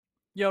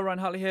Yo, Ryan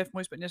Hartley here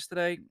from Spent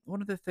Yesterday.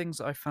 One of the things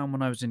that I found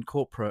when I was in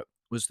corporate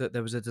was that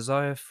there was a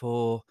desire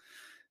for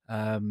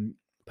um,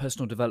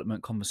 personal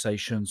development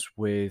conversations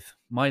with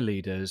my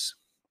leaders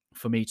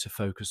for me to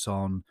focus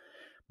on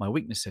my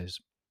weaknesses.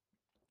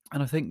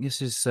 And I think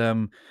this is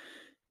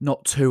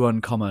not too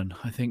uncommon.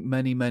 I think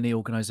many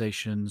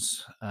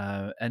organizations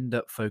end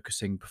up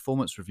focusing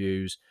performance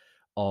reviews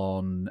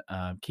on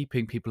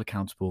keeping people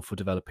accountable for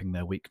developing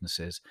their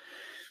weaknesses.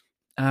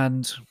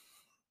 And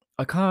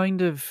I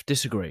kind of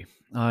disagree.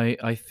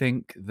 I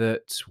think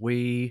that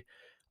we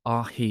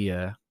are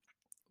here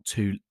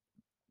to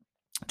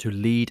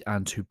lead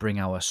and to bring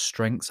our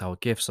strengths, our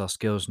gifts, our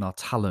skills, and our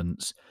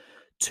talents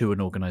to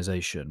an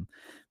organization.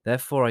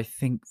 Therefore, I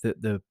think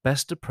that the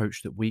best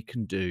approach that we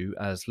can do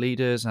as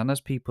leaders and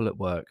as people at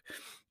work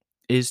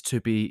is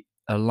to be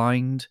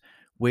aligned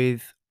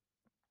with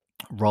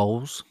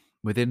roles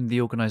within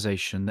the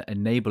organization that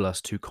enable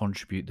us to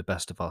contribute the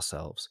best of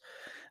ourselves.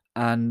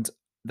 And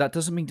that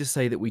doesn't mean to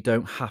say that we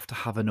don't have to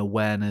have an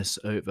awareness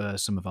over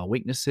some of our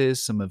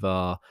weaknesses, some of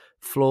our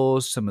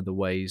flaws, some of the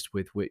ways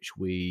with which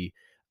we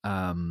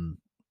um,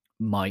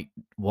 might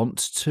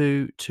want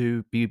to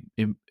be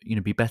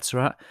be better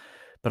at.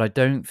 But I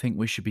don't think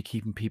we should be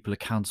keeping people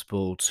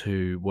accountable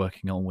to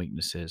working on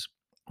weaknesses.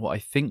 What I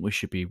think we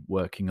should be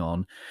working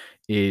on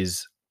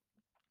is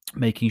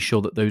making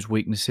sure that those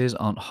weaknesses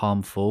aren't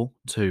harmful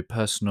to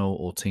personal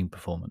or team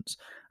performance.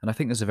 And I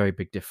think there's a very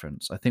big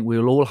difference. I think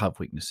we'll all have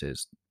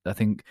weaknesses. I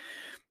think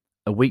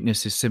a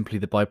weakness is simply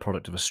the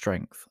byproduct of a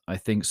strength. I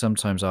think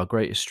sometimes our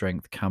greatest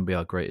strength can be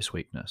our greatest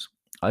weakness.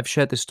 I've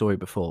shared this story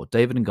before.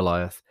 David and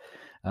Goliath.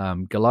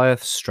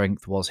 Goliath's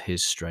strength was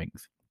his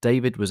strength.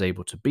 David was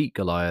able to beat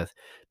Goliath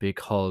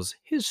because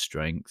his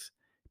strength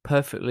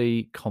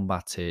perfectly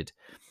combated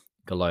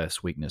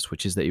Goliath's weakness,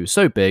 which is that he was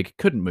so big,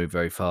 couldn't move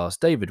very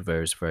fast. David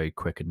was very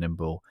quick and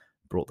nimble,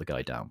 brought the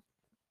guy down.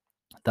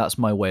 That's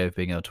my way of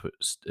being able to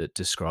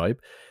describe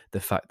the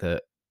fact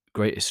that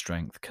greatest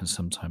strength can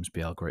sometimes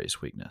be our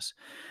greatest weakness.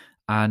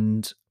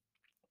 And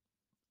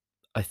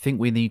I think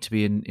we need to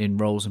be in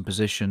roles and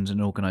positions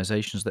and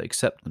organizations that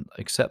accept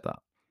that.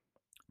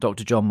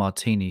 Dr. John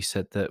Martini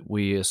said that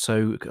we are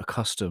so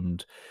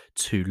accustomed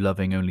to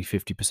loving only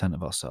 50%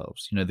 of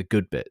ourselves, the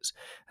good bits.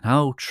 And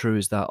how true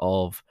is that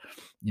of,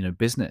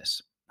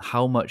 business?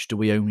 How much do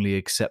we only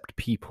accept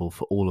people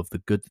for all of the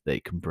good that they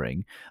can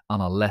bring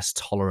and are less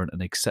tolerant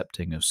and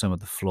accepting of some of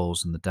the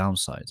flaws and the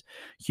downsides?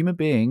 Human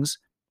beings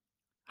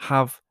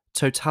have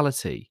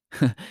totality.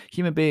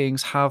 Human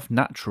beings have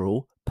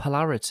natural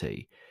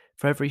polarity.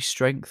 For every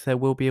strength, there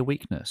will be a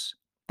weakness.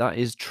 That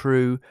is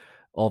true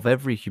of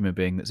every human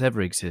being that's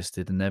ever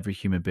existed and every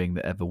human being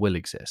that ever will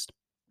exist.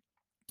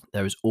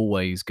 There is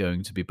always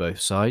going to be both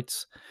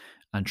sides,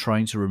 and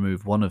trying to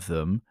remove one of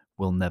them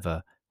will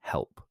never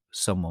help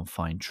someone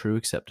find true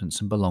acceptance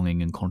and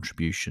belonging and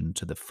contribution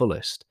to the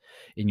fullest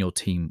in your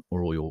team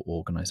or your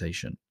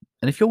organization.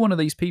 And if you're one of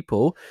these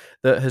people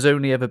that has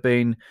only ever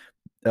been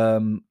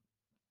um,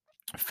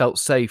 felt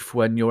safe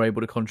when you're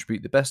able to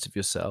contribute the best of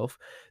yourself,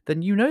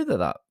 then you know that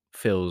that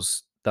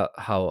feels that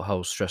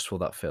how stressful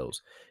that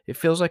feels. It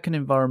feels like an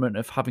environment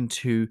of having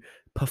to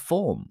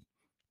perform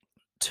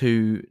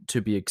to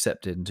be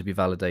accepted and to be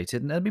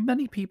validated. And there'll be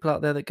many people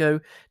out there that go,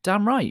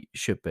 damn right,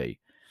 should be.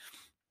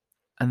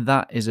 And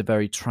that is a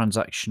very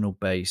transactional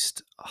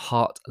based,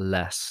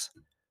 heartless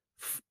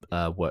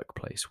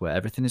workplace where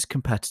everything is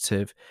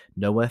competitive,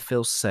 nowhere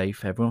feels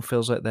safe, everyone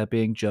feels like they're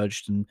being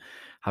judged and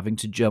having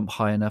to jump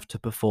high enough to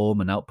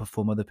perform and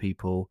outperform other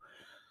people.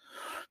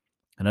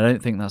 And I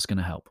don't think that's going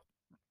to help.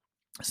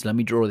 So let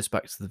me draw this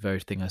back to the very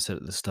thing I said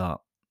at the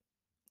start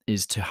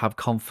is to have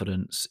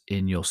confidence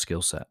in your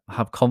skill set.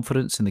 Have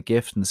confidence in the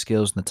gifts and the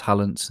skills and the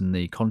talents and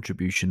the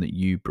contribution that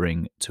you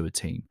bring to a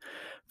team.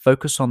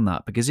 Focus on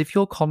that because if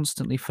you're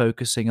constantly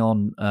focusing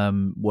on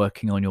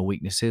working on your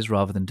weaknesses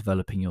rather than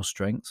developing your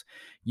strengths,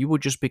 you will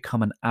just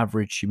become an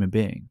average human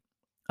being.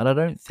 And I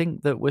don't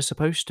think that we're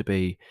supposed to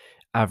be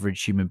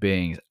average human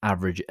beings,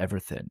 average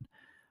everything.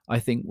 I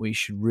think we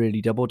should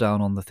really double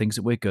down on the things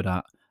that we're good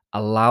at,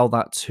 allow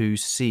that to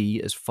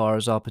see as far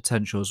as our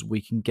potential as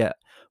we can get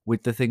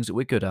with the things that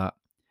we're good at,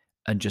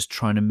 and just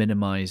trying to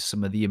minimize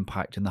some of the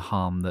impact and the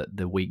harm that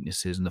the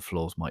weaknesses and the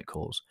flaws might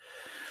cause.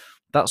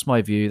 That's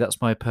my view. That's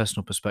my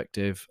personal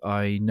perspective.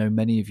 I know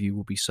many of you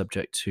will be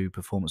subject to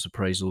performance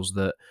appraisals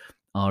that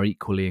are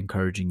equally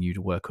encouraging you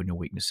to work on your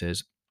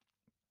weaknesses.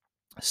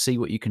 See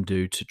what you can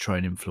do to try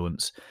and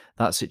influence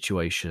that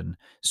situation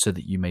so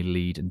that you may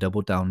lead and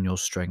double down on your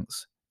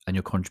strengths and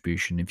your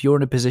contribution. If you're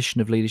in a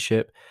position of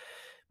leadership,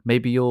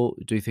 maybe you'll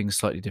do things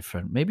slightly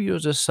different. Maybe you'll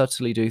just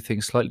subtly do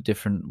things slightly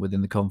different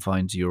within the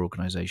confines of your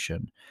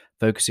organization,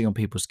 focusing on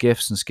people's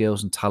gifts and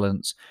skills and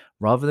talents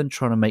rather than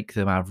trying to make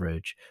them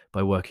average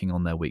by working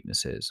on their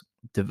weaknesses.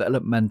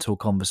 Developmental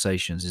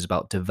conversations is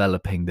about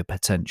developing the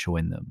potential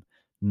in them,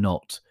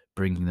 not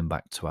bringing them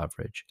back to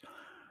average.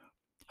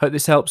 Hope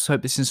this helps.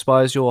 Hope this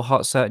inspires your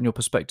heart set and your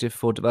perspective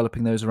for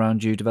developing those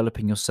around you,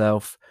 developing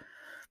yourself,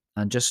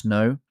 and just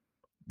know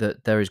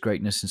that there is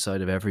greatness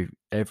inside of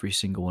every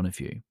single one of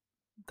you.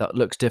 that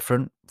looks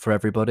different for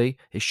everybody.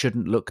 It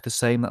shouldn't look the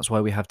same. That's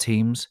why we have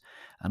teams.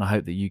 And I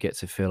hope that you get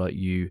to feel like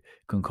you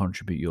can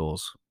contribute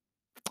yours.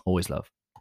 Always love.